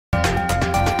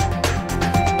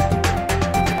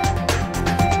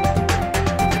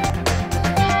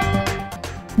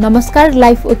नमस्कार,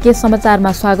 life okay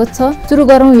समाचारमा स्वागत छ। सुरु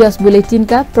गरौं यस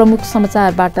बुलेटिनका प्रमुख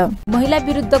समाचारबाट। महिला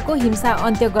विरुद्धको हिंसा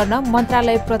अन्त्य गर्न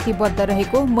मन्त्रालय प्रतिबद्ध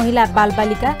रहेको महिला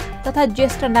बालबालिका तथा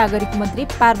ज्येष्ठ नागरिक मन्त्री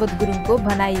पार्वत गुरुङको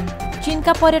भनाई।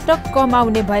 चीनका पर्यटक कम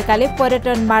आउने भएकाले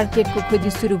पर्यटन मार्केटको खोजी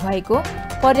सुरु भएको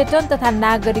पर्यटन तथा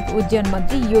नागरिक उड्डयन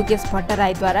मन्त्री योगेश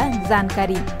भट्टराईद्वारा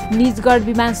जानकारी। निजगढ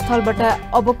विमानस्थलबाट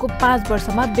अबको 5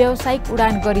 वर्षमा व्यावसायिक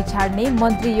उडान गरी छाड्ने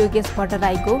मन्त्री योगेश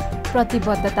भट्टराईको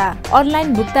प्रतिबद्धता।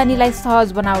 अनलाइन भुक्तानीलाई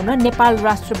सहज बनाउन नेपाल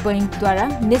राष्ट्र बैंकद्वारा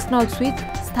नेशनल स्विच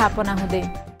स्थापना हुँदै।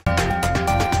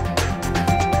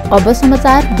 अब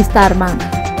समाचार विस्तारमा।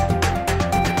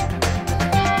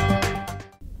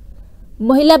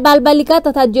 महिला बालबालिका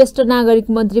तथा ज्येष्ठ नागरिक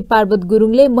मन्त्री पार्वत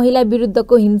गुरुङले महिला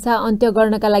विरुद्धको हिंसा अन्त्य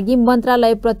गर्नका लागि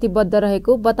मन्त्रालय प्रतिबद्ध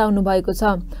रहेको बताउनु भएको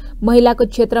छ। महिलाको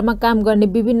क्षेत्रमा काम गर्ने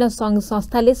विभिन्न संघ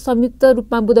संस्थाले संयुक्त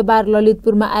रूपमा बुधबार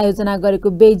ललितपुरमा आयोजना गरेको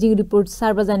बेजिङ रिपोर्ट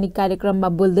सार्वजनिक कार्यक्रममा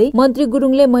बोल्दै मन्त्री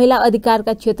गुरुङले महिला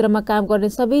अधिकारका क्षेत्रमा काम गर्ने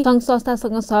सबै संघ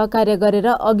संस्थासँग सहकार्य गरेर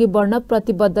अघि बढ्न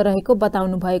प्रतिबद्ध रहेको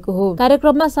बताउनु भएको हो।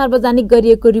 कार्यक्रममा सार्वजनिक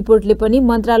गरिएको रिपोर्टले पनि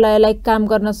मन्त्रालयलाई काम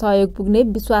गर्न सहयोग पुग्ने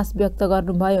विश्वास व्यक्त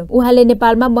गर्नुभयो। उहाँले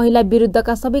नेपालमा महिला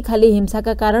विरुद्धका सबै खाले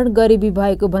हिंसाका कारण गरिबी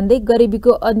भएको भन्दै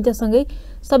गरिबीको अन्त्यसँगै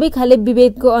सबै खाले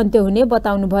विभेदको अन्त्य हुने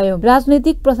बताउनुभयो।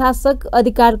 राजनैतिक, प्रशासक,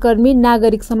 अधिकारकर्मी,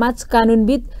 नागरिक समाज,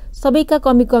 कानूनविद सबैका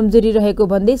कमी कमजोरी रहेको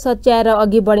भन्दै सच्याएर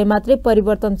अघि बढे मात्रै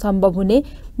परिवर्तन सम्भव हुने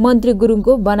मन्त्री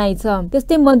गुरुङको भनाइ छ।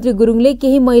 त्यस्तै मन्त्री गुरुङले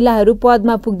केही महिलाहरू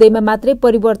पदमा पुग्दैमा मात्रै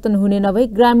परिवर्तन हुने नभई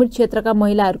ग्रामीण क्षेत्रका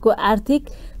महिलाहरूको आर्थिक,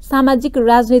 सामाजिक,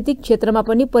 राजनैतिक क्षेत्रमा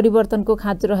पनि परिवर्तनको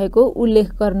खाँचो रहेको उल्लेख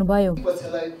गर्नुभयो।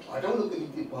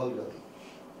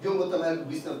 यो म तपाईहरुको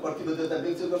बीचमा प्रतिबद्धता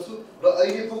व्यक्त गर्छु र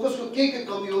अहिले फोकसको के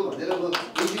कमी हो भनेर म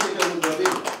इन्डिकेटरमा गर्दै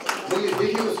मैले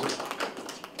देखेको छु।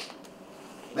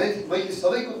 मैले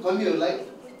सबैको कमीहरूलाई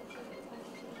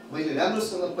मैले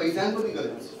राम्रोसँग पहिचान पनि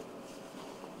गरेको छु।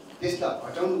 त्यसलाई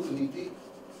हटाउनको निम्ति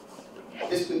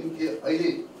त्यसको निम्ति अहिले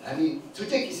हामी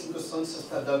छुट्टै किसिमको संघ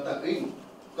संस्था दर्ता ऐन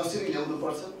कसरी ल्याउनु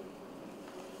पर्छ,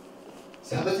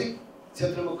 सामाजिक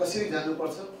क्षेत्रमा कसरी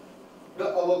जानुपर्छ र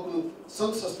अबको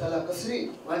संघ संस्थालाई कसरी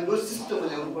मान्डोर सिस्टममा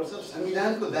ल्याउनुपर्छ,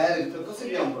 संविधानको दायराभित्र कसरी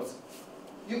ल्याउनुपर्छ,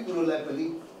 यो कुरोलाई पनि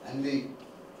हामीले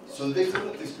सोच्दैछौँ र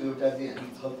त्यसको एउटा चाहिँ हामी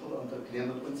छलफल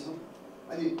अन्तर्क्रियामा पनि छौँ।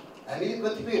 अनि हामीले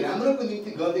कतिपय राम्रोको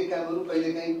निम्ति गर्दै कामहरू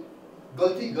कहिलेकाहीँ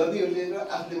गल्ती गर्नेहरूले र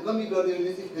आफूले कमी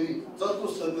गर्नेहरूले चाहिँ फेरि चर्को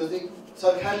स्वरमा चाहिँ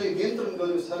सरकारले नियन्त्रण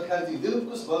गर्यो, सरकार चाहिँ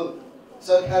निरङ्कुश भयो,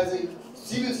 सरकार चाहिँ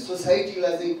सिभिल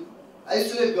सोसाइटीलाई चाहिँ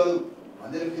आइसोलेट गर्यो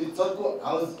भनेर फेरि चर्को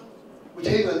आवाज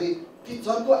उठायो भने ती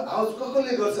चर्को आवाज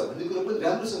कसले गर्छ भन्ने कुरो पनि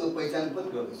राम्रोसँग पहिचान पनि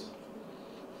गर्दैछ।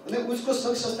 अनि उसको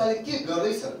संघ संस्थाले के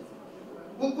गर्दैछ,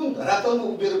 कुन धरातलमा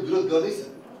उभिएर विरोध गर्दैछ,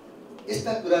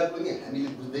 यस्ता कुराहरू पनि हामीले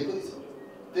बुझ्दै पनि छौँ।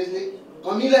 त्यसले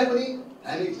कमीलाई पनि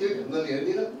हामी त्यो ढङ्गले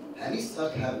हेर्दैन, हामी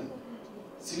सरकारले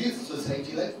सिभिल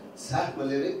सोसाइटीलाई साथमा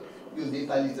लिएर यो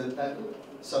नेपाली जनताको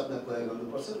सपना पुरा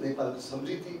गर्नुपर्छ, नेपालको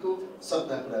समृद्धिको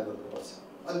सपना पुरा गर्नुपर्छ।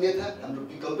 अन्यथा हाम्रो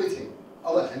विकल्पै छैन।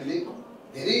 अब हामीले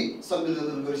धेरै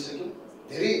सम्मेलनहरू गरिसक्यौँ,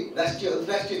 धेरै राष्ट्रिय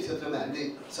अन्तर्राष्ट्रिय क्षेत्रमा हामीले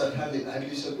सरकारले भाग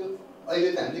लिइसक्यो। अहिले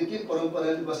त हामीले के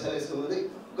परम्पराले बसालेको छौँ भने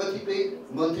कतिपय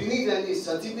मन्त्री नै जाने,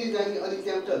 सचिव नै जाने, अनि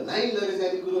त्यहाँबाट लाइन लिएर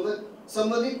जाने कुरोमा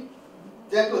सम्बन्धित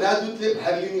त्यहाँको राजदूतले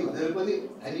भाग लिने भनेर पनि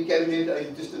हामी क्याबिनेट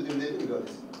अहिले त्यस्तो निर्णय पनि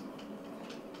गर्दैछौँ।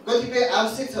 कतिपय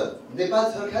आवश्यक छ नेपाल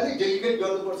सरकारले डेलिगेट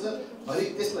गर्नुपर्छ भने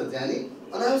त्यसमा जाने,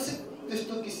 अनावश्यक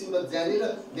त्यस्तो किसिममा जाने र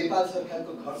नेपाल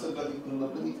सरकारको खर्च गर्ने कुरोमा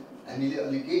पनि हामीले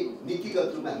अलिकति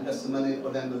नीतिगत रूपमा हामीलाई सम्माननीय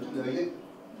प्रधानमन्त्रीले अहिले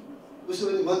उसो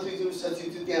भने मन्त्रीज्यू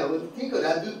सचिवज्यू त्यहाँ हो, त्यहीँको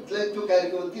राजदूतलाई त्यो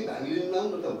कार्यक्रममा के भाग लिनु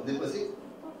आउनु त भनेपछि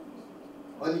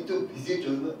अनि त्यो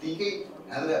भिजिटहरूमा त्यहीँकै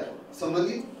हाम्रा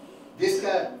सम्बन्धित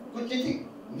देशका कूटनीतिक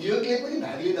नियोगले पनि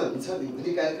भाग लिँदा हुन्छ नि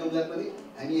भन्ने कार्यक्रमलाई पनि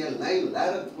हामी यहाँ लाइन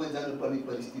लाएर जानुपर्ने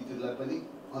परिस्थितिहरूलाई पनि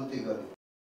अन्त्य गर्ने।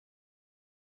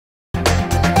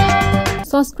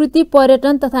 संस्कृति,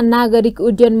 पर्यटन तथा नागरिक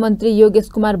उड्डयन मन्त्री योगेश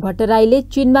कुमार भट्टराईले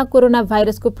चीनमा कोरोना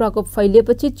भाइरसको प्रकोप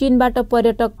फैलिएपछि चीनबाट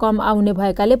पर्यटक कम आउने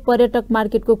भएकाले पर्यटक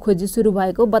मार्केटको खोजी सुरु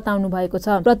भएको बताउनु भएको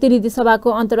छ। प्रतिनिधि सभाको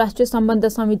अन्तर्राष्ट्रिय सम्बन्ध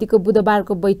समितिको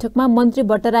बुधबारको बैठकमा मन्त्री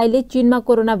भट्टराईले चीनमा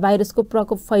कोरोना भाइरसको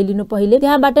प्रकोप फैलिनु पहिले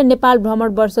त्यहाँबाट नेपाल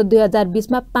भ्रमण वर्ष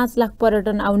 2020 मा 5 लाख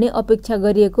पर्यटन आउने अपेक्षा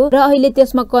गरिएको र अहिले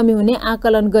त्यसमा कमी हुने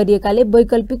आकलन गरिएकाले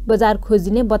वैकल्पिक बजार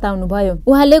खोजिने बताउनुभयो।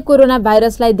 उहाँले कोरोना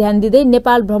भाइरसलाई ध्यान दिँदै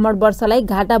नेपाल भ्रमण वर्षलाई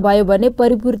कृषकलाई घाटा भयो भने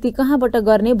परिपूर्ति कहाँबाट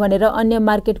गर्ने भनेर अन्य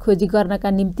मार्केट खोजी गर्नका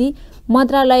निम्ति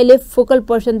मन्त्रालयले फोकल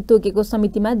पर्सन तोकेको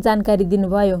समितिमा जानकारी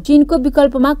दिनुभयो। चीनको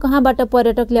विकल्पमा कहाँबाट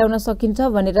पर्यटक ल्याउन सकिन्छ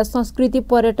भनेर संस्कृति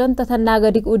पर्यटन तथा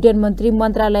नागरिक उड्डयन मन्त्री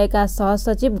मन्त्रालयका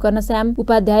सहसचिव घनश्याम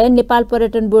उपाध्याय, नेपाल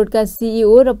पर्यटन बोर्डका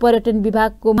सीईओ र पर्यटन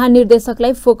विभागको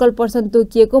महानिर्देशकलाई फोकल पर्सन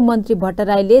तोकिएको मन्त्री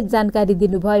भट्टराईले जानकारी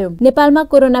दिनुभयो। नेपालमा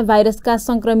कोरोना भाइरसका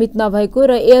संक्रमित नभएको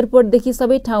र एयरपोर्टदेखि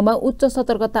सबै ठाउँमा उच्च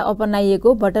सतर्कता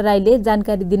अपनाइएको भट्टराईले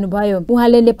जानकारी दिनुभयो।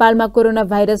 उहाँले नेपालमा कोरोना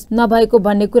भाइरस नभएको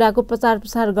भन्ने कुराको प्रचार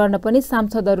प्रसार गर्न पनि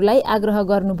सांसदहरूलाई आग्रह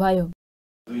गर्नुभयो।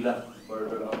 2 लाख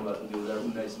पर्यटक आउनुभएको छ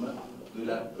 2019 मा 2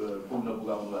 लाख पुग्न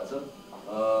पुगाउनु भएको छ।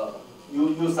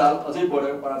 यो साल अझै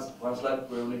बढेर 5 लाख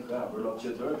पुर्याउने हाम्रो लक्ष्य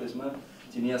थियो र त्यसमा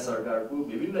चिनिया सरकारको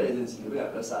विभिन्न एजेन्सीले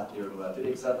हामीलाई साथ दिइरहनु भएको थियो।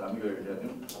 एकसाथ हामी गरिरहेका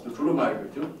थियौँ। त्यो ठुलो मार्केट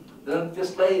थियो।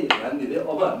 त्यसलाई ध्यान दिँदै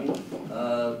अब हामी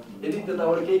यदि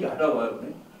त्यताबाट केही घाटा भयो भने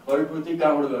परिपूर्ति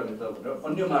कहाँबाट गर्ने त भनेर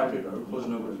अन्य मार्केटहरू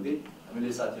खोज्नको निम्ति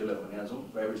हामीले साथीहरूलाई भनेका छौँ,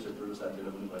 प्राइभेट सेक्टरको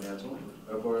साथीहरूलाई पनि भनेका छौँ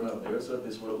र कोरोना भाइरस र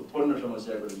त्यसबाट उत्पन्न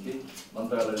समस्याको निम्ति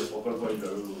मन्त्रालयले फोकल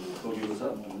पोइन्टहरू तोकेको छ।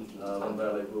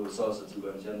 मन्त्रालयको सहसचिव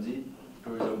घनश्यामजी,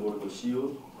 टुरिज्म बोर्डको सीईओ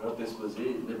र त्यसपछि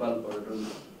नेपाल पर्यटन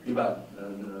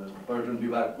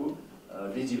विभागको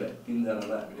डिजीलाई 3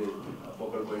 जनालाई हामीले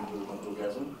फोकल पोइन्टको रूपमा तोकेका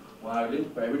छौँ। उहाँहरूले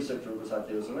प्राइभेट सेक्टरको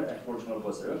साथीहरूसँग एक्सपोर्ट्समा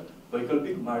बसेर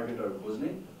वैकल्पिक मार्केटहरू खोज्ने,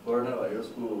 कोरोना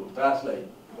भाइरसको त्रासलाई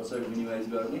कसरी मिनिमाइज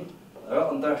गर्ने र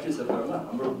अन्तर्राष्ट्रिय क्षेत्रमा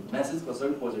हाम्रो मेसेज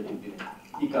कसरी पोजिटिभ दिने,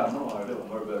 यी काममा उहाँहरूले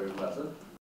होमवर्क गरिरहनु भएको छ।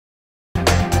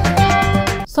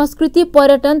 संस्कृति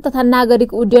पर्यटन तथा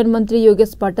नागरिक उड्डयन मन्त्री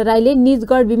योगेश भट्टराईले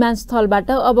निजगढ विमानस्थलबाट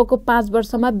अबको 5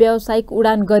 वर्षमा व्यावसायिक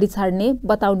उडान गरी छाड्ने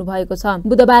बताउनु भएको छ।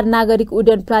 बुधबार नागरिक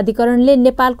उड्डयन प्राधिकरणले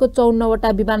नेपालको 54वटा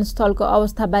विमानस्थलको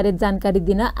अवस्थाबारे जानकारी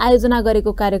दिन आयोजना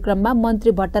गरेको कार्यक्रममा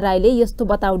मन्त्री भट्टराईले यस्तो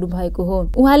बताउनु भएको हो।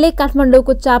 उहाँले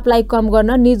काठमाडौँको चापलाई कम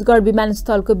गर्न निजगढ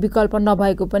विमानस्थलको विकल्प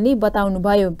नभएको पनि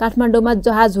बताउनुभयो। काठमाडौँमा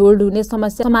जहाज होल्ड हुने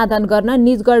समस्या समाधान गर्न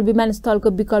निजगढ विमानस्थलको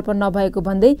विकल्प नभएको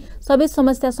भन्दै सबै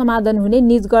समस्या समाधान हुने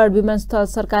निजगढ विमानस्थल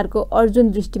सरकारको अर्जुन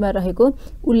दृष्टिमा रहेको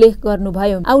उल्लेख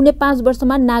गर्नुभयो। आउने 5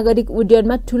 वर्षमा नागरिक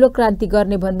उड्डयनमा ठूलो क्रान्ति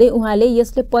गर्ने भन्दै उहाँले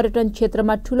यसले पर्यटन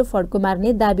क्षेत्रमा ठूलो फड्को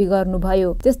मार्ने दाबी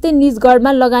गर्नुभयो। त्यस्तै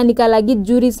निजगढमा लगानीका लागि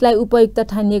जुरिचलाई उपयुक्त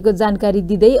ठानिएको जानकारी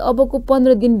दिँदै अबको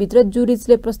 15 दिनभित्र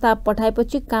जुरिचले प्रस्ताव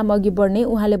पठाएपछि काम अघि बढ्ने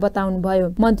उहाँले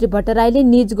बताउनुभयो। मन्त्री भट्टराईले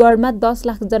निजगढमा 10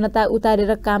 लाख जनता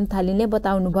उतारेर काम थालिने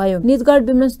बताउनुभयो। निजगढ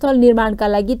विमानस्थल निर्माणका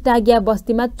लागि टागिया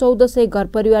बस्तीमा 1400 घर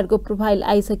परिवारको प्रोफाइल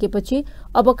आइसकेपछि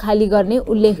अब खाली गर्ने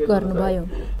उल्लेख गर्नुभयो।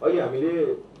 अहिले हामीले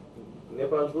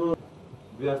नेपालको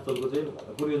विमानस्थलको चाहिँ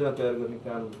पूर्व योजना तयार गर्ने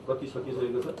काम कति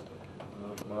सकिसकेको छ,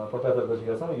 पत्राचार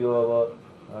गरिसकेका छौँ। यो अब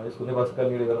यसको नेपाल सरकार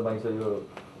निर्णय गर्न बाँकी छ। यो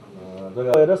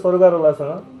जग्गा हेरेर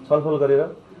सरकारवालासँग छलफल गरेर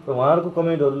र उहाँहरूको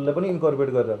कमेन्टहरूलाई पनि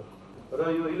इन्कर्पोरेट गरेर र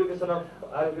यो इलोकेसन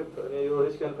अफ आरएफएफ यो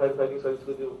रेस्क्यु एन्ड फायर फाइटिङ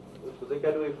सर्भिसको त्यो उसको चाहिँ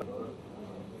क्याटेगोरी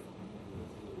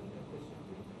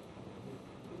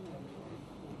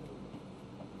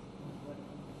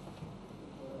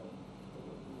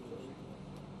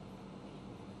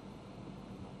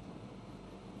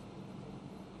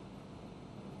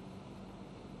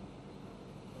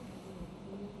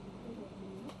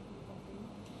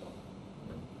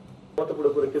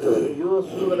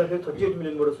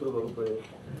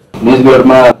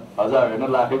निजगढमा 1000 होइन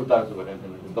लाखै उतार्छु भने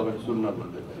तपाईँ सुन्न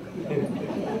भन्दै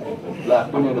लाख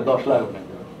पनि होइन 10 लाख भने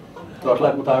 10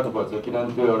 लाख उतार्नुपर्छ।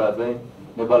 किनभने त्यो एउटा चाहिँ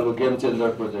नेपालको गेम चेन्जर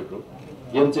प्रोजेक्ट हो।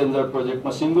 गेम चेन्जर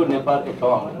प्रोजेक्टमा सिङ्गो नेपाल एक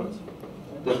ठाउँ आउनुपर्छ।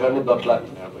 त्यस कारणले 10 लाख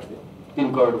भनेर भयो, 3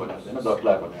 करोड भनेको छैन, 10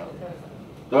 लाख भनेर।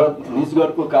 तर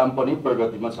निजगढको काम पनि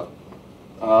प्रगतिमा छ।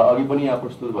 अघि पनि यहाँ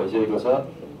प्रस्तुत भइसकेको छ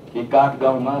कि काठ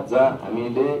गाउँमा जहाँ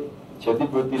हामीले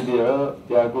क्षतिपूर्ति लिएर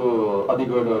त्यहाँको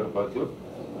अधिग्रहण गर्नु पर्थ्यो,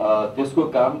 त्यसको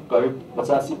काम करिब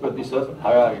 85%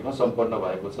 हाराहारीमा सम्पन्न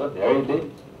भएको छ। धेरैले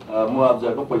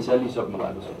मुआब्जाको पैसा लिइसक्नु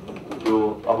भएको छ। त्यो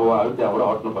अब उहाँहरू त्यहाँबाट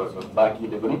हट्नुपर्छ।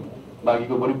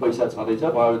 बाँकीको पनि पैसा छँदैछ।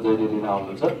 उहाँहरू जहिले लिन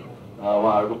आउनुहुन्छ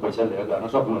उहाँहरूको पैसा लिएर जान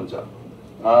सक्नुहुन्छ।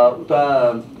 उता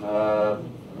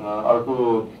अर्को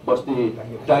बस्ती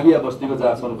टागिया बस्तीको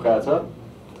जहाँसम्म कुरा छ,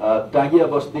 टागिया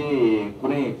बस्ती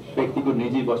कुनै व्यक्तिको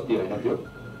निजी बस्ती होइन, त्यो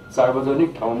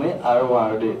सार्वजनिक ठाउँमै आएर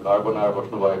उहाँहरूले घर बनाएर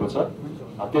बस्नु भएको छ।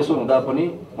 त्यसो हुँदा पनि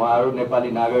उहाँहरू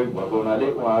नेपाली नागरिक भएको हुनाले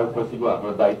उहाँहरूप्रतिको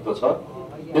हाम्रो दायित्व छ।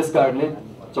 त्यस कारणले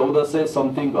 1400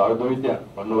 समथिङ घर धोरी त्यहाँ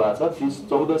भन्नुभएको छ। ती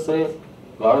 1400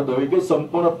 घर धोरीकै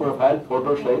सम्पूर्ण प्रोफाइल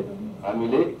फोटोसहित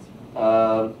हामीले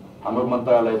हाम्रो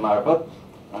मन्त्रालय मार्फत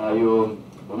यो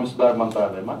भूमि सुधार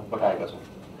मन्त्रालयमा पठाएका छौँ।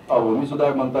 अब भूमि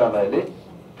सुधार मन्त्रालयले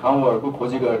ठाउँहरूको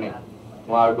खोजी गर्ने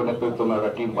उहाँहरूको नेतृत्वमा एउटा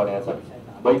टिम बनाएको छ।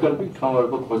 वैकल्पिक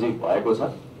ठाउँहरूको खोजी भएको छ।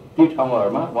 ती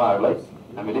ठाउँहरूमा उहाँहरूलाई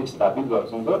हामीले स्थापित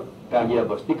गर्छौँ र टागिया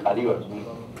बस्ती खाली गर्छौँ।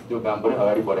 त्यो काम पनि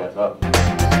अगाडि बढेको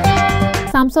छ।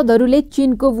 सांसदहरूले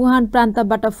चीनको वुहान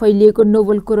प्रान्तबाट फैलिएको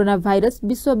नोभल कोरोना भाइरस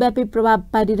विश्वव्यापी प्रभाव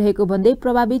पारिरहेको भन्दै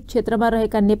प्रभावित क्षेत्रमा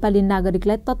रहेका नेपाली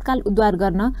नागरिकलाई तत्काल उद्धार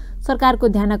गर्न सरकारको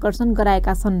ध्यानाकर्षण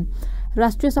गराएका छन्।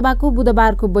 राष्ट्रिय सभाको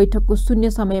बुधबारको बैठकको शून्य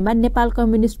समयमा नेपाल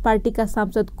कम्युनिस्ट पार्टीका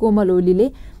सांसद कोमल ओलीले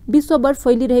विश्वभर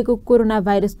फैलिरहेको कोरोना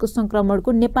भाइरसको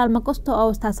संक्रमणको नेपालमा कस्तो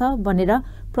अवस्था छ भनेर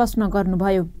प्रश्न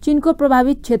गर्नुभयो। चीनको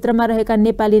प्रभावित क्षेत्रमा रहेका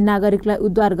नेपाली नागरिकलाई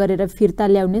उद्धार गरेर फिर्ता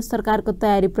ल्याउने सरकारको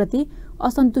तयारीप्रति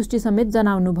असन्तुष्टि समेत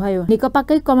जनाउनुभयो।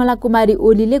 नेकपाकै कमला कुमारी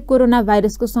ओलीले कोरोना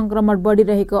भाइरसको संक्रमण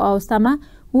बढिरहेको अवस्थामा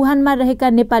वुहानमा रहेका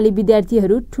नेपाली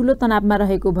विद्यार्थीहरू ठूलो तनावमा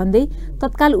रहेको भन्दै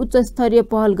तत्काल उच्च स्तरीय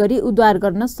पहल गरी उद्धार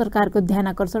गर्न सरकारको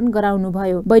ध्यानाकर्षण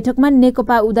गराउनुभयो। बैठकमा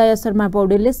नेकपा उदय शर्मा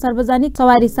पौडेलले सार्वजनिक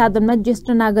सवारी साधनमा ज्येष्ठ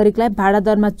नागरिकलाई भाडा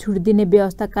दरमा छुट दिने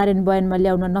व्यवस्था कार्यान्वयनमा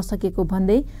ल्याउन नसकेको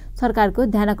भन्दै सरकारको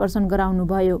ध्यानाकर्षण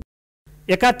गराउनुभयो।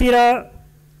 एकातिर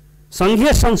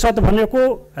संघीय संसद भनेको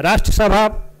राष्ट्रसभा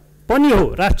पनि हो,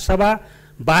 राष्ट्रसभा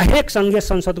बाहेक संघीय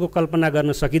संसदको कल्पना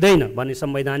गर्न सकिँदैन भन्ने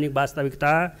संवैधानिक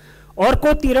वास्तविकता।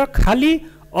 अर्कोतिर खाली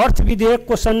अर्थ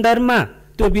विधेयकको सन्दर्भमा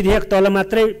त्यो विधेयक तल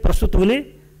मात्रै प्रस्तुत हुने,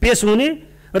 पेश हुने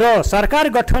र सरकार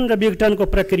गठन र विघटनको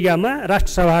प्रक्रियामा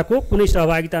राष्ट्रसभाको कुनै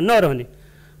सहभागिता नरहने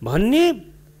भन्ने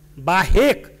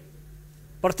बाहेक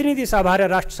प्रतिनिधि सभा र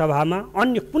राष्ट्रसभामा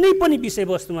अन्य कुनै पनि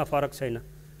विषयवस्तुमा फरक छैन।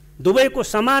 दुवैको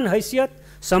समान हैसियत,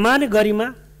 समान गरिमा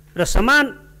र समान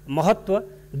महत्त्व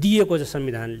दिएको छ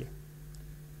संविधानले।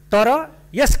 तर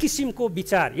यस किसिमको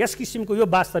विचार, यस किसिमको यो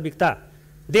वास्तविकता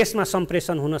देशमा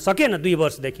सम्प्रेषण हुन सकेन। 2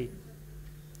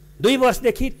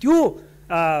 वर्षदेखि त्यो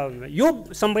यो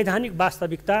संवैधानिक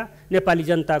वास्तविकता नेपाली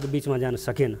जनताको बीचमा जान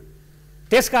सकेन।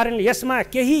 त्यसकारणले यसमा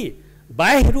केही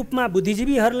बाह्य रूपमा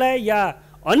बुद्धिजीवीहरूलाई या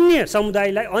अन्य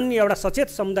समुदायलाई, अन्य एउटा सचेत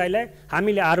समुदायलाई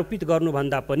हामीले आरोपित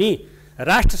गर्नुभन्दा पनि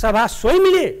राष्ट्रसभा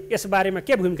स्वयंले यसबारेमा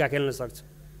के भूमिका खेल्न सक्छ?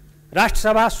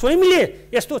 राष्ट्रसभा स्वयंले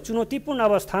यस्तो चुनौतीपूर्ण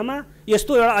अवस्थामा,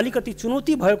 यस्तो एउटा अलिकति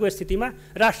चुनौती भएको स्थितिमा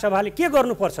राष्ट्रसभाले के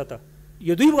गर्नुपर्छ त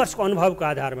यो 2 वर्षको अनुभवको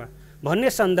आधारमा भन्ने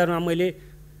सन्दर्भमा मैले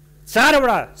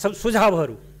 4वटा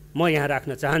सुझावहरू म यहाँ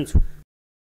राख्न चाहन्छु।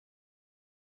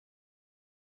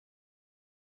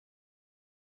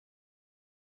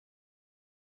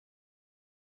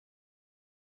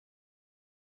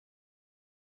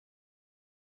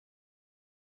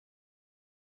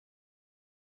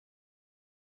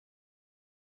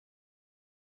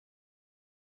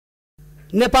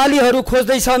 नेपालीहरू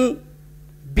खोज्दैछन्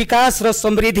विकास र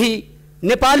समृद्धि,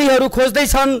 नेपालीहरू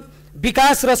खोज्दैछन्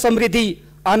विकास र समृद्धि,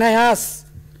 अनायास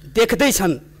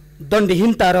देख्दैछन्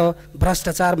दण्डहीनता र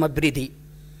भ्रष्टाचारमा वृद्धि।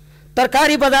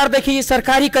 तरकारी बजारदेखि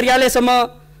सरकारी कार्यालयसम्म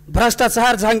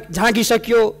भ्रष्टाचार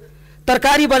झाँगिसक्यो,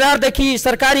 तरकारी बजारदेखि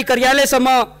सरकारी कार्यालयसम्म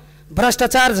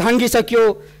भ्रष्टाचार झाँगिसक्यो।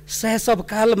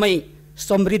 शैशवकालमै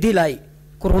समृद्धिलाई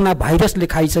कोरोना भाइरसले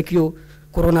खाइसक्यो,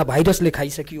 कोरोना भाइरसले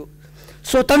खाइसक्यो।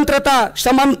 स्वतन्त्रता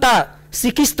समानता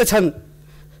सिकिस्त छन्,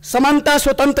 समानता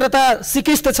स्वतन्त्रता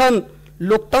सिकिस्त छन्,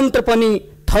 लोकतन्त्र पनि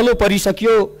थलो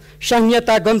परिसक्यो।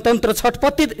 संहिता गणतन्त्र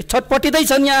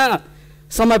छटपटिँदैछन्, यहाँ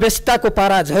समावेशिताको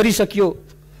पारा झरिसक्यो।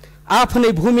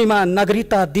 आफ्नै भूमिमा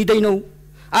नागरिकता दिँदैनौ,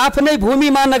 आफ्नै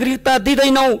भूमिमा नागरिकता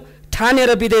दिँदैनौ,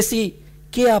 ठानेर विदेशी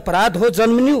के अपराध हो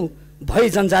जन्मिनु भई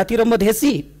जनजाति र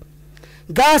मधेसी।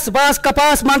 घाँस बाँस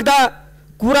कपास माग्दा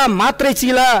कुरा मात्रै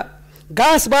चिला,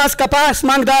 घाँस बाँस कपास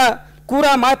माग्दा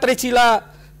कुरा मात्रै चिला।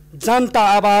 जनता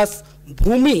आवास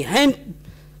भूमि ऐन,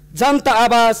 जनता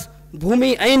आवास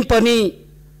भूमि ऐन पनि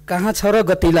कहाँ छ र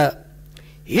गतिला।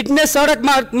 हिँड्ने सडक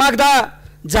माग्दा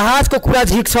जहाजको कुरा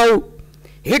झिक्छौ,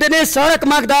 हिँड्ने सडक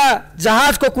माग्दा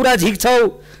जहाजको कुरा झिक्छौ।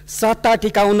 सत्ता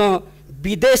टिकाउन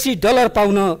विदेशी डलर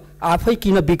पाउन आफै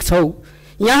किन बिक्छौ।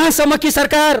 यहाँसम्म कि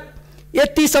सरकार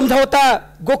यति सम्झौता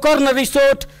गोकर्ण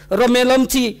रिसोर्ट र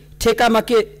मेलम्ची ठेकामा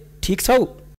के ठीक छौ?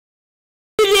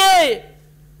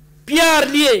 प्यार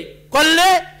लिए कसले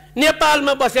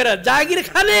नेपालमा बसेर जागिर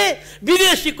खाने,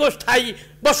 विदेशीको स्थायी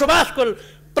बसोबासको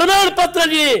प्रमाणपत्र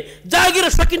लिए जागिर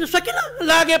सकिन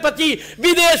लागेपछि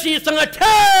विदेशीसँग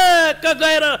ठ्याक्क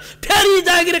गएर फेरि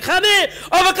जागिर खाने,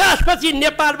 अवकाशपछि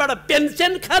नेपालबाट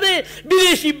पेन्सन खाने,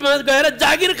 विदेशीमा गएर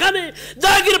जागिर खाने,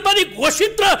 जागिर पनि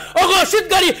घोषित र अघोषित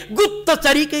गरी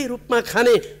गुप्तचरीकै रूपमा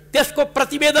खाने। त्यसको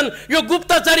प्रतिवेदन यो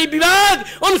गुप्तचरी विभाग,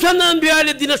 अनुसन्धान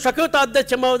विभागले दिन सक्यो त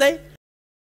अध्यक्ष महोदय?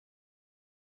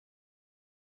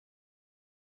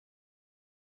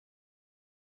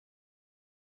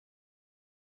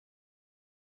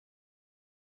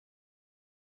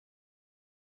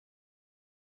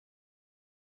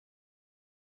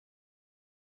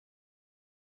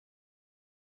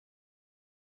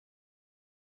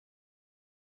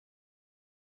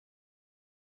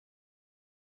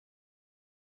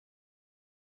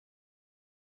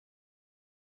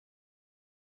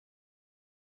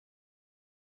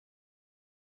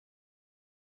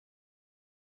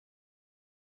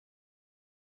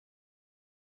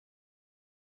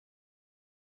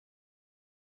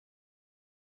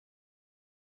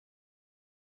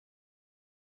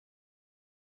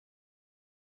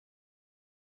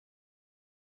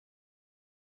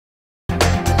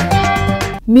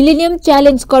 मिलेनियम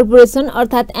च्यालेन्ज कर्पोरेसन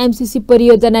अर्थात् एमसीसी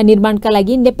परियोजना निर्माणका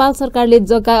लागि नेपाल सरकारले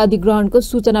जग्गा अधिग्रहणको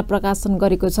सूचना प्रकाशन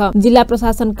गरेको छ। जिल्ला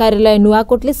प्रशासन कार्यालय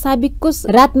नुवाकोटले साबिकको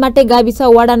रातमाटे गाविस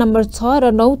वाडा नम्बर 6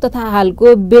 र 9 तथा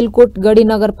हालको बेलकोट गढी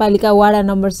नगरपालिका वाडा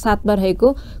नम्बर 7 मा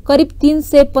रहेको करिब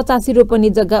 385 रोपनी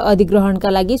जग्गा अधिग्रहणका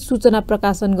लागि सूचना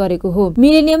प्रकाशन गरेको हो।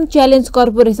 मिलेनियम च्यालेन्ज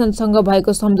कर्पोरेसनसँग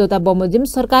भएको सम्झौता बमोजिम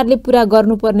सरकारले पूरा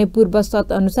गर्नुपर्ने पूर्व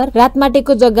शर्त अनुसार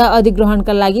रातमाटेको जग्गा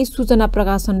अधिग्रहणका लागि सूचना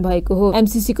प्रकाशन भएको हो।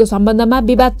 एमसीसी को सम्बन्धमा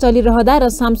विवाद चलिरहँदा र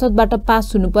सांसदबाट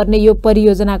पास हुनुपर्ने यो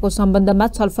परियोजनाको सम्बन्धमा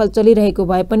छलफल चलिरहेको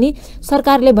भए पनि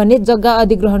सरकारले भने जग्गा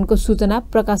अधिग्रहणको सूचना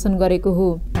प्रकाशन गरेको हो।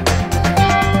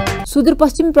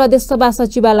 सुदूरपश्चिम प्रदेश सभा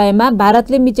सचिवालयमा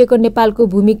भारतले मिचेको नेपालको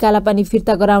भूमि कालापानी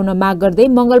फिर्ता गराउन माग गर्दै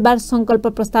मंगलबार संकल्प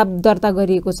प्रस्ताव दर्ता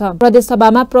गरिएको छ। प्रदेश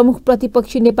सभामा प्रमुख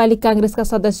प्रतिपक्षी नेपाली कांग्रेसका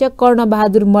सदस्य कर्ण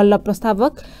बहादुर मल्ल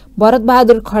प्रस्तावक, भरत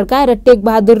बहादुर खड्का र टेक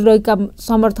बहादुर रैका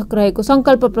समर्थक रहेको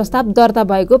संकल्प प्रस्ताव दर्ता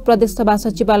भएको प्रदेश सभा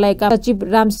सचिवालयका सचिव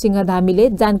रामसिंह धामीले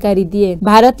जानकारी दिए।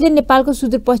 भारतले नेपालको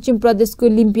सुदूरपश्चिम प्रदेशको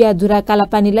लिम्पिया धुरा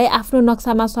कालापानीलाई आफ्नो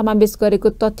नक्सामा समावेश गरेको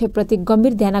तथ्यप्रति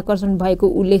गम्भीर ध्यानाकर्षण भएको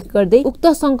उल्लेख गर्दै उक्त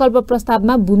संकल्प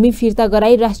प्रस्तावमा भूमि फिर्ता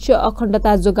गराई राष्ट्रिय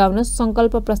अखण्डता जोगाउन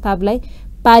संकल्प प्रस्तावलाई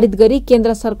पारित गरी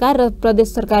केन्द्र सरकार र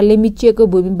प्रदेश सरकारले मिचिएको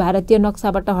भूमि भारतीय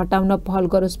नक्साबाट हटाउन पहल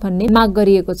गरोस् भन्ने माग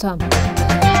गरिएको छ।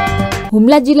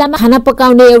 हुम्ला जिल्लामा खाना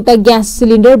पकाउने एउटा ग्यास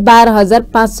सिलिन्डर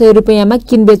 12,500 रुपियाँमा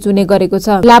किनबेच हुने गरेको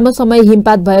छ। लामो समय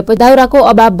हिमपात भएपछि दाउराको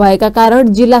अभाव भएका कारण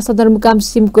जिल्ला सदरमुकाम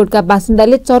सिमकोटका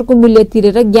बासिन्दाले चर्को मूल्य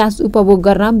तिरेर ग्यास उपभोग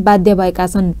गर्न बाध्य भएका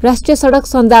छन्। राष्ट्रिय सडक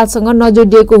सञ्जालसँग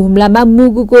नजोडिएको हुम्लामा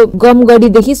मुगुको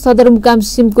गमगढीदेखि सदरमुकाम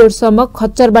सिमकोटसम्म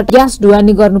खच्चरबाट ग्यास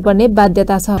ढुवानी गर्नुपर्ने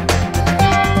बाध्यता छ।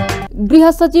 गृह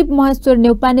सचिव महेश्वर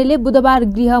न्यौपानेले बुधबार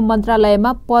गृह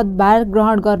मन्त्रालयमा पदभार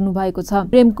ग्रहण गर्नुभएको छ।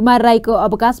 प्रेमकुमार राईको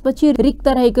अवकाशपछि रिक्त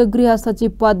रहेको गृह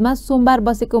सचिव पदमा सोमबार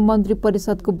बसेको मन्त्री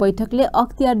परिषदको बैठकले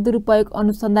अख्तियार दुरुपयोग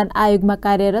अनुसन्धान आयोगमा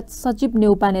कार्यरत सचिव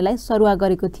न्यौपानेलाई सरुवा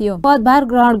गरेको थियो। पदभार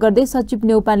ग्रहण गर्दै सचिव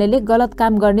न्यौपानेले गलत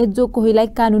काम गर्ने जो कोहीलाई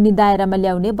कानूनी दायरामा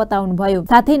ल्याउने बताउनुभयो।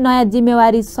 साथै नयाँ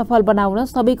जिम्मेवारी सफल बनाउन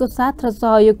सबैको साथ र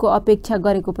सहयोगको अपेक्षा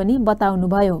गरेको पनि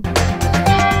बताउनुभयो।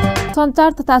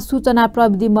 संचार तथा सूचना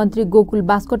प्रविधि मन्त्री गोकुल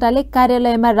बास्कोटाले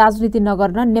कार्यालयमा राजनीति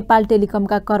नगर्न नेपाल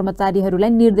टेलिकमका कर्मचारीहरूलाई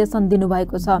निर्देशन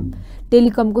दिनुभएको छ।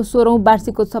 टेलिकमको 16औं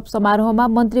वार्षिकोत्सव समारोहमा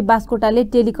मन्त्री बास्कोटाले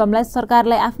टेलिकमलाई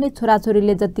सरकारलाई आफ्नै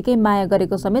छोराछोरीले जत्तिकै माया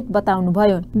गरेको समेत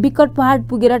बताउनुभयो। विकट पहाड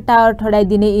पुगेर टावर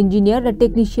ठडाइदिने इन्जिनियर र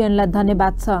टेक्निसियनलाई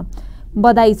धन्यवाद छ,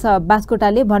 बधाई छ,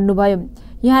 बास्कोटाले भन्नुभयो।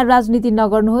 यहाँ राजनीति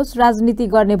नगर्नुहोस्, राजनीति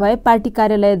गर्ने भए पार्टी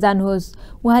कार्यालय जानुहोस्।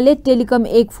 उहाँले टेलिकम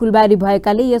एक फुलबारी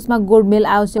भएकाले यसमा गोडमेल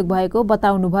आवश्यक भएको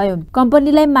बताउनुभयो।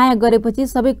 कम्पनीलाई माया गरेपछि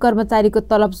सबै कर्मचारीको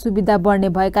तलब सुविधा बढ्ने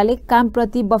भएकाले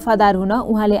कामप्रति वफादार हुन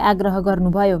उहाँले आग्रह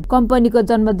गर्नुभयो। कम्पनीको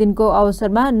जन्मदिनको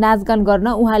अवसरमा नाचगान गर्न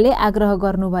उहाँले आग्रह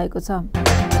गर्नुभएको छ।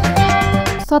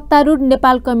 सत्तारूढ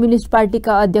नेपाल कम्युनिस्ट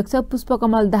पार्टीका अध्यक्ष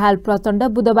पुष्पकमल दाहाल प्रचण्ड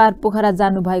बुधबार पोखरा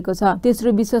जानु भएको छ।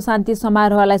 तेस्रो विश्व शान्ति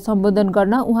समारोहलाई सम्बोधन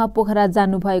गर्न उहाँ पोखरा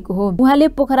जानु भएको हो। उहाँले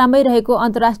पोखरामै रहेको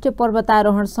अन्तर्राष्ट्रिय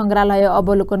पर्वतारोहण संग्रहालय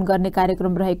अवलोकन गर्ने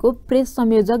कार्यक्रम रहेको प्रेस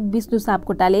संयोजक विष्णु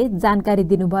सापकोटाले जानकारी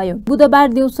दिनुभयो। बुधबार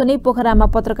दिउँसो नै पोखरामा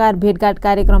पत्रकार भेटघाट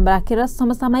कार्यक्रम राखेर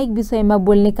समसामयिक विषयमा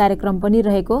बोल्ने कार्यक्रम पनि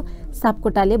रहेको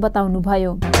सापकोटाले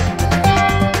बताउनुभयो।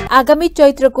 आगामी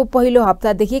चैत्रको पहिलो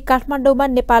हप्तादेखि काठमाडौँमा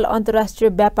नेपाल अन्तर्राष्ट्रिय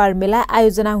व्यापार मेला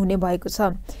आयोजना हुने भएको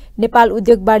छ। नेपाल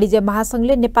उद्योग वाणिज्य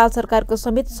महासंघले नेपाल सरकारको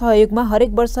समेत सहयोगमा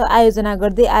हरेक वर्ष आयोजना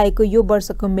गर्दै आएको यो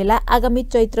वर्षको मेला आगामी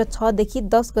चैत्र 6 देखि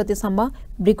 10 गतेसम्म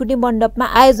भ्रिकुटी मण्डपमा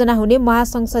आयोजना हुने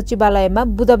महासंघ सचिवालयमा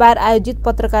बुधबार आयोजित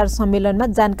पत्रकार सम्मेलनमा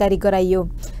जानकारी गराइयो।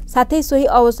 साथै सोही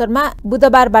अवसरमा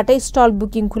बुधबारबाटै स्टल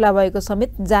बुकिङ खुला भएको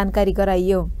समेत जानकारी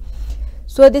गराइयो।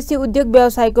 स्वदेशी उद्योग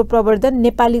व्यवसायको प्रवर्धन,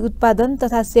 नेपाली उत्पादन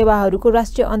तथा सेवाहरूको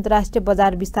राष्ट्रिय अन्तर्राष्ट्रिय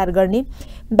बजार विस्तार गर्ने,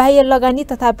 बाह्य लगानी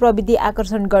तथा प्रविधि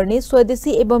आकर्षण गर्ने,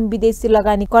 स्वदेशी एवं विदेशी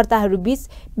लगानीकर्ताहरूबीच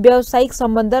व्यावसायिक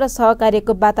सम्बन्ध र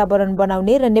सहकार्यको वातावरण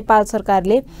बनाउने र नेपाल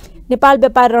सरकारले नेपाल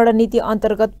व्यापार रणनीति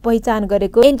अन्तर्गत पहिचान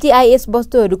गरेको एनटीआईएस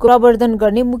वस्तुहरूको प्रवर्धन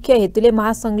गर्ने मुख्य हेतुले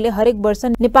महासंघले हरेक वर्ष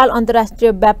नेपाल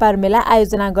अन्तर्राष्ट्रिय व्यापार मेला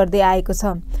आयोजना गर्दै आएको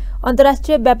छ।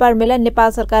 अन्तर्राष्ट्रिय व्यापार मेला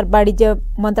नेपाल सरकार वाणिज्य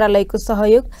मन्त्रालयको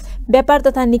सहयोग, व्यापार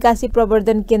तथा निकासी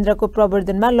प्रवर्धन केन्द्रको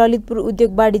प्रवर्धनमा ललितपुर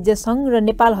उद्योग वाणिज्य संघ र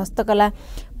नेपाल हस्तकला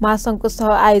महासंघको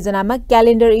सह आयोजनामा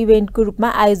क्यालेन्डर इभेन्टको रूपमा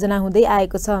आयोजना हुँदै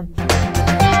आएको छ।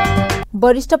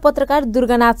 वरिष्ठ पत्रकार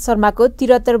दुर्गानाथ शर्माको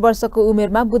 73 वर्षको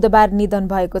उमेरमा बुधबार निधन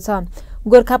भएको छ।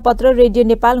 गोरखापत्र रेडियो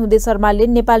नेपाल हुँदै शर्माले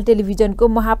नेपाल टेलिभिजनको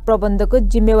महाप्रबन्धकको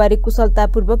जिम्मेवारी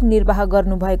कुशलतापूर्वक निर्वाह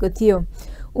गर्नुभएको थियो।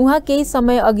 उहाँ केही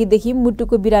समय अघिदेखि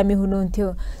मुटुको बिरामी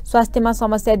हुनुहुन्थ्यो। स्वास्थ्यमा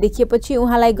समस्या देखिएपछि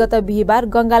उहाँलाई गत बिहीबार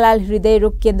गङ्गालाल हृदय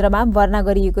रोग केन्द्रमा भर्ना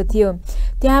गरिएको थियो।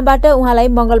 त्यहाँबाट उहाँलाई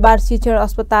मङ्गलबार शिक्षण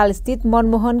अस्पताल स्थित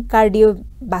मनमोहन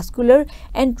कार्डियोभास्कुलर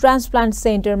एन्ड ट्रान्सप्लान्ट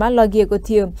सेन्टरमा लगिएको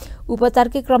थियो।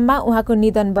 उपचारकै क्रममा उहाँको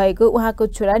निधन भएको उहाँको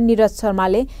छोरा निरज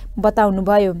शर्माले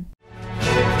बताउनुभयो।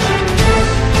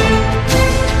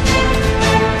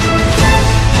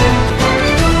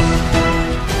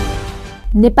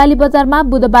 नेपाली बजारमा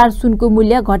बुधबार सुनको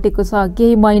मूल्य घटेको छ।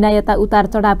 केही महिना यता उतार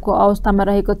चढावको अवस्थामा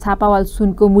रहेको छापावाल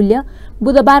सुनको मूल्य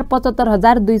बुधबार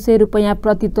 ७५,२०० रुपैयाँ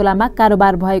प्रति तोलामा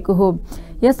कारोबार भएको हो।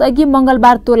 यसअघि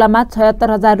मङ्गलबार तोलामा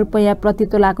 ७६,००० रुपैयाँ प्रति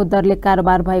तोलाको दरले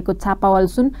कारोबार भएको छापावाल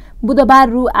सुन बुधबार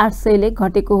रु 800 ले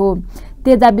घटेको हो।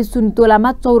 तेजाबी सुन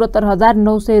तोलामा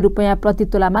 ७४,९०० रुपैयाँ प्रति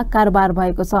तोलामा कारोबार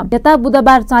भएको छ। यता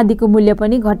बुधबार चाँदीको मूल्य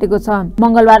पनि घटेको छ।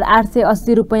 मङ्गलबार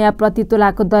 880 रुपैयाँ प्रति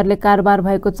तोलाको दरले कारोबार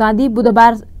भएको चाँदी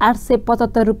बुधबार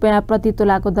 875 रुपैयाँ प्रति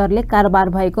तोलाको दरले कारोबार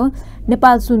भएको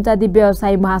नेपाल सुनचाँदी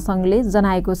व्यवसायी महासंघले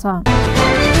जनाएको छ।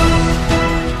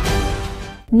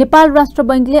 नेपाल राष्ट्र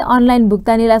बैंकले अनलाइन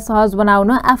भुक्तानीलाई सहज बनाउन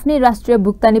आफ्नै राष्ट्रिय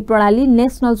भुक्तानी प्रणाली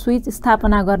नेशनल स्विच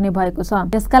स्थापना गर्ने भएको छ।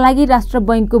 यसका लागि राष्ट्र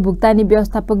बैंकको भुक्तानी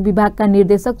व्यवस्थापक विभागका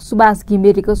निर्देशक सुभाष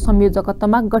घिमिरेको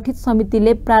संयोजकत्वमा गठित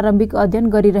समितिले प्रारम्भिक अध्ययन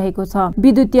गरिरहेको छ।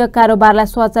 विद्युतीय कारोबारलाई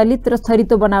स्वचालित र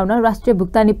छरितो बनाउन राष्ट्रिय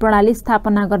भुक्तानी प्रणाली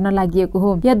स्थापना गर्न लागि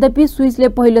हो। यद्यपि स्विचले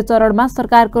पहिलो चरणमा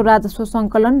सरकारको राजस्व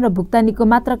संकलन र भुक्तानीको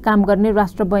मात्र काम गर्ने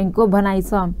राष्ट्र बैंकको भनाइ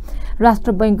छ।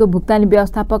 राष्ट्र बैंकको भुक्तानी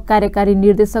व्यवस्थापक कार्यकारी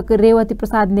निर्देशक रेवती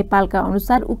प्रसाद नेपालका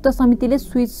अनुसार उक्त समितिले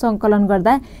स्विच संकलन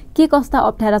गर्दा के कस्ता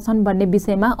अप्ठ्यारा छन् भन्ने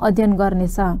विषयमा अध्ययन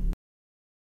गर्नेछ।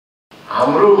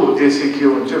 हाम्रो उद्देश्य के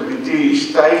हुन्छ, वित्तीय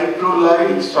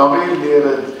स्थायित्वलाई सबै लिएर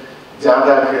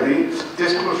जाँदाखेरि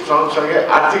त्यसको सँगसँगै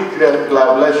आर्थिक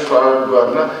क्रियाकलापलाई सहयोग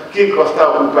गर्न के कस्ता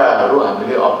उपायहरू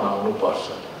हामीले अपनाउनु पर्छ।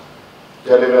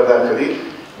 जसले गर्दाखेरि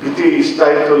वित्तीय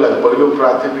स्थायित्वलाई पहिलो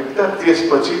प्राथमिकता,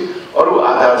 त्यसपछि अरू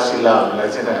आधारशिलाहरूलाई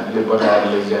चाहिँ हामीले बनाएर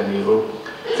लैजाने हो।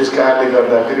 त्यस कारणले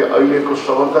गर्दाखेरि अहिलेको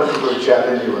सबभन्दा ठुलो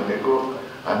च्यालेन्ज भनेको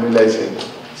हामीलाई चाहिँ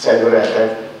साइबर एट्याक,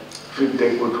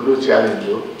 फिनटेकको ठुलो च्यालेन्ज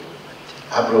हो।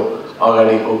 हाम्रो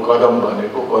अगाडिको कदम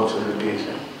भनेको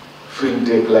कन्सोलिडेसन,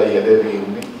 फिनटेकलाई हेरेर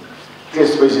हिँड्ने,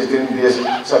 त्यसपछि चाहिँ देश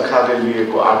सरकारले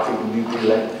लिएको आर्थिक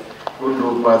नीतिलाई कुन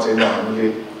रूपमा चाहिँ हामीले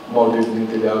मौद्रिक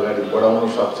नीतिले अगाडि बढाउन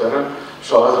सक्छ र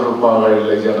सहज रूपमा अगाडि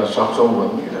लैजान सक्छौँ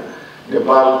भन्ने र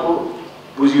नेपालको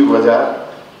पुँजी बजार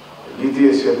वित्तीय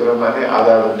क्षेत्रमा नै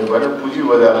आधार हुने भएर पुँजी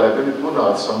बजारलाई पनि कुन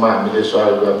हदसम्म हामीले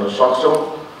सहयोग गर्न सक्छौँ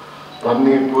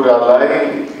भन्ने कुरालाई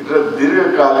र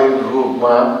दीर्घकालीन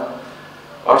रूपमा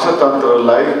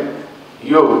अर्थतन्त्रलाई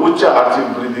यो उच्च आर्थिक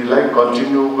वृद्धिलाई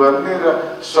कन्टिन्यू गर्ने र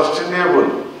सस्टेनेबल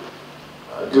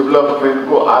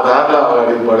डेभलपमेन्टको आधारलाई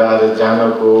अगाडि बढाएर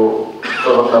जानको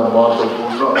सबभन्दा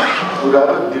महत्त्वपूर्ण कुरा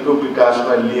र दिगो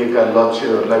विकासमा लिएका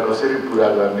लक्ष्यहरूलाई कसरी पुरा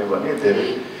गर्ने भन्ने धेरै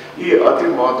यी अति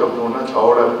महत्त्वपूर्ण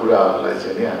 6वटा कुराहरूलाई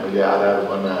चाहिँ हामीले आधार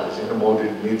बनाएर चाहिँ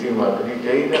मौद्रिक नीतिमा पनि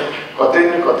केही न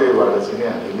कतैबाट चाहिँ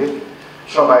हामीले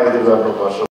समाहित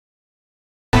गर्नुपर्छ।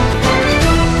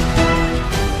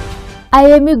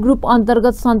 आइएमई ग्रुप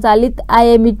अन्तर्गत सञ्चालित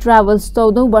आइएमई ट्राभल्स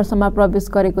 14औं वर्षमा प्रवेश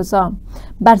गरेको छ।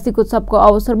 वार्षिकोत्सवको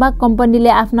अवसरमा कम्पनीले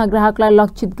आफ्ना ग्राहकलाई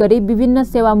लक्षित गरी विभिन्न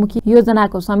सेवामुखी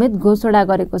योजनाको समेत घोषणा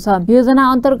गरेको छ। योजना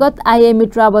अन्तर्गत आइएमई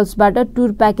ट्राभल्सबाट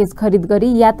टुर प्याकेज खरिद गरी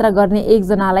यात्रा गर्ने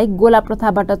एकजनालाई गोला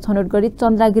प्रथाबाट छनौट गरी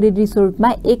चन्द्रागिरी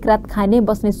रिसोर्टमा एक रात खाने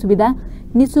बस्ने सुविधा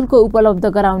निशुल्क उपलब्ध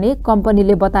गराउने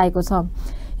कम्पनीले बताएको छ।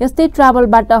 यस्तै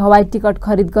ट्राभलबाट हवाई टिकट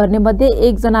खरिद गर्ने मध्ये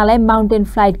एकजनालाई माउन्टेन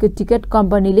फ्लाइटको टिकट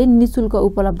कम्पनीले निशुल्क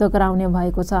उपलब्ध गराउने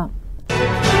भएको छ।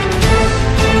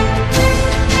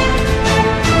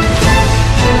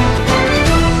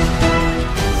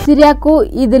 सिरियाको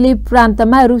इदलिब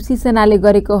प्रान्तमा रुसी सेनाले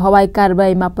गरेको हवाई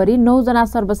कारबाहीमा परि 9 जना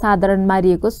सर्वसाधारण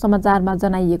मारिएको समाचारमा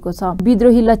जनाइएको छ।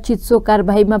 विद्रोही लक्षित सो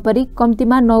कारबाहीमा परि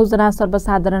कम्तीमा 9 जना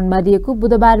सर्वसाधारण मारिएको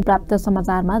बुधबार प्राप्त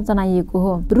समाचारमा जनाइएको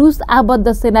हो। रुस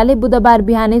आबद्ध सेनाले बुधबार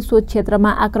बिहानै सो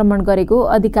क्षेत्रमा आक्रमण गरेको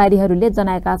अधिकारीहरूले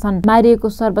जनाएका छन्। मारिएको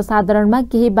सर्वसाधारणमा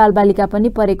केही बालबालिका पनि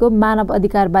परेको मानव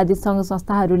अधिकारवादी संघ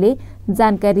संस्थाहरूले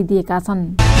जानकारी दिएका छन्।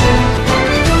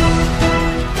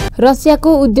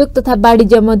 रसियाको उद्योग तथा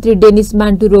वाणिज्य मन्त्री डेनिस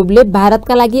मान्टुरोभले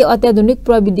भारतका लागि अत्याधुनिक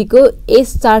प्रविधिको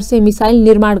S-400 मिसाइल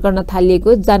निर्माण गर्न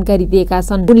थालिएको जानकारी दिएका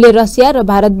छन्। उनले रसिया र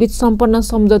भारतबीच सम्पन्न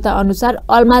सम्झौता अनुसार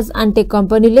अल्माज आन्टेक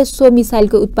कम्पनीले सो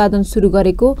मिसाइलको उत्पादन सुरु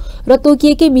गरेको र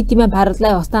तोकिएकै मितिमा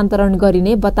भारतलाई हस्तान्तरण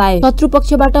गरिने बताए। शत्रु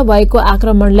पक्षबाट भएको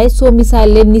आक्रमणलाई सो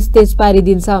मिसाइलले निस्तेज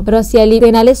पारिदिन्छ। रसियाली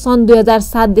सेनाले सन्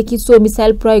 2007 देखि सो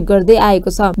मिसाइल प्रयोग गर्दै आएको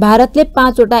छ। भारतले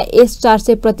 5 वटा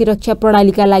S-400 प्रतिरक्षा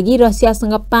प्रणालीका लागि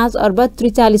रसियासँग 5 अर्ब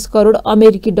 43 करोड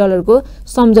अमेरिकी डलरको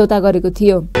सम्झौता गरेको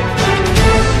थियो।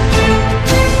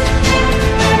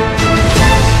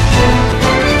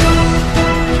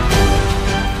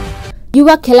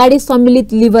 युवा खेलाडी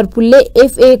सम्मिलित लिभरपुलले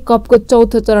एफए कपको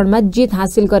चौथो चरणमा जित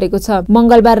हासिल गरेको छ।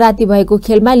 मंगलबार राति भएको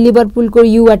खेलमा लिभरपुलको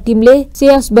युवा टिमले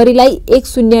सेयसबरीलाई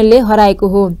 1-0 ले हराएको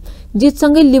हो।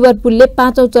 जितसँगै लिभरपुलले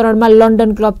 5औं चरणमा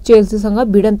लन्डन क्लब चेल्सीसँग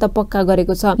भिडन्त पक्का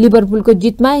गरेको छ। लिभरपुलको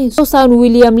जितमा सोसान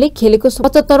विलियमले खेलेको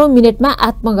 75औं मिनेटमा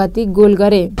आत्मघाती गोल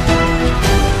गरे।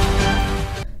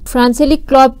 फ्रान्सेली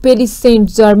क्लब पेरिस सेन्ट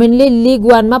जर्मेनले लिग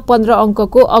 1 मा 15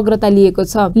 अङ्कको अग्रता लिएको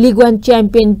छ। लिग 1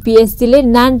 च्याम्पियन पीएसजीले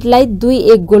नान्टलाई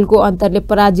 2-1 गोलको अन्तरले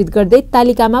पराजित गर्दै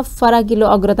तालिकामा फराकिलो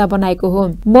अग्रता बनाएको हो।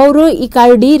 मौरो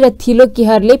इकार्डी र थिलो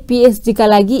केहरले पीएसजीका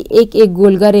लागि 1-1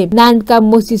 गोल गरे। नान्टका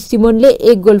मोसिस सिमोनले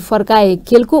 1 गोल फर्काए।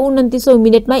 खेलको 29औं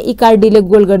मिनेटमा इकार्डीले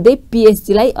गोल गर्दै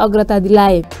पीएसजीलाई अग्रता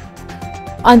दिलाए।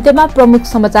 अन्त्यमा प्रमुख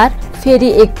समाचार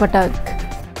फेरि एकपटक।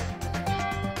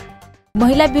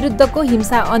 महिला विरुद्धको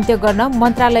हिंसा अन्त्य गर्न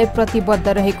मन्त्रालय प्रतिबद्ध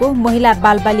रहेको महिला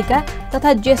बालबालिका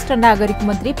तथा ज्येष्ठ नागरिक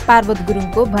मन्त्री पार्वत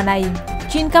गुरुङको भनाई।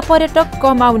 चीनका पर्यटक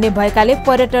कम आउने भएकाले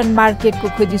पर्यटन मार्केटको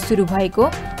खोजी सुरु भएको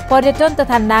पर्यटन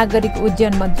तथा नागरिक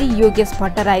उड्डयन मन्त्री योगेश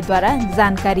भट्टराईद्वारा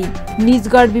जानकारी।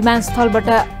 निजगढ विमानस्थलबाट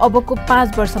अबको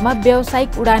 5 वर्षमा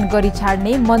व्यावसायिक उडान गरी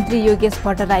छाड्ने मन्त्री योगेश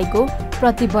भट्टराईको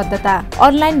प्रतिबद्धता।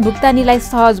 अनलाइन भुक्तानीलाई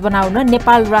सहज बनाउन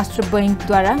नेपाल राष्ट्र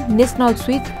बैंकद्वारा नेशनल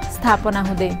स्विच स्थापना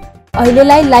हुँदै।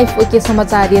 अहिलेलाई लाइफ ओके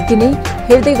समाचार यति नै।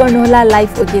 हेर्दै गर्नुहोला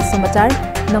लाइफ ओके समाचार।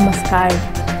 नमस्कार।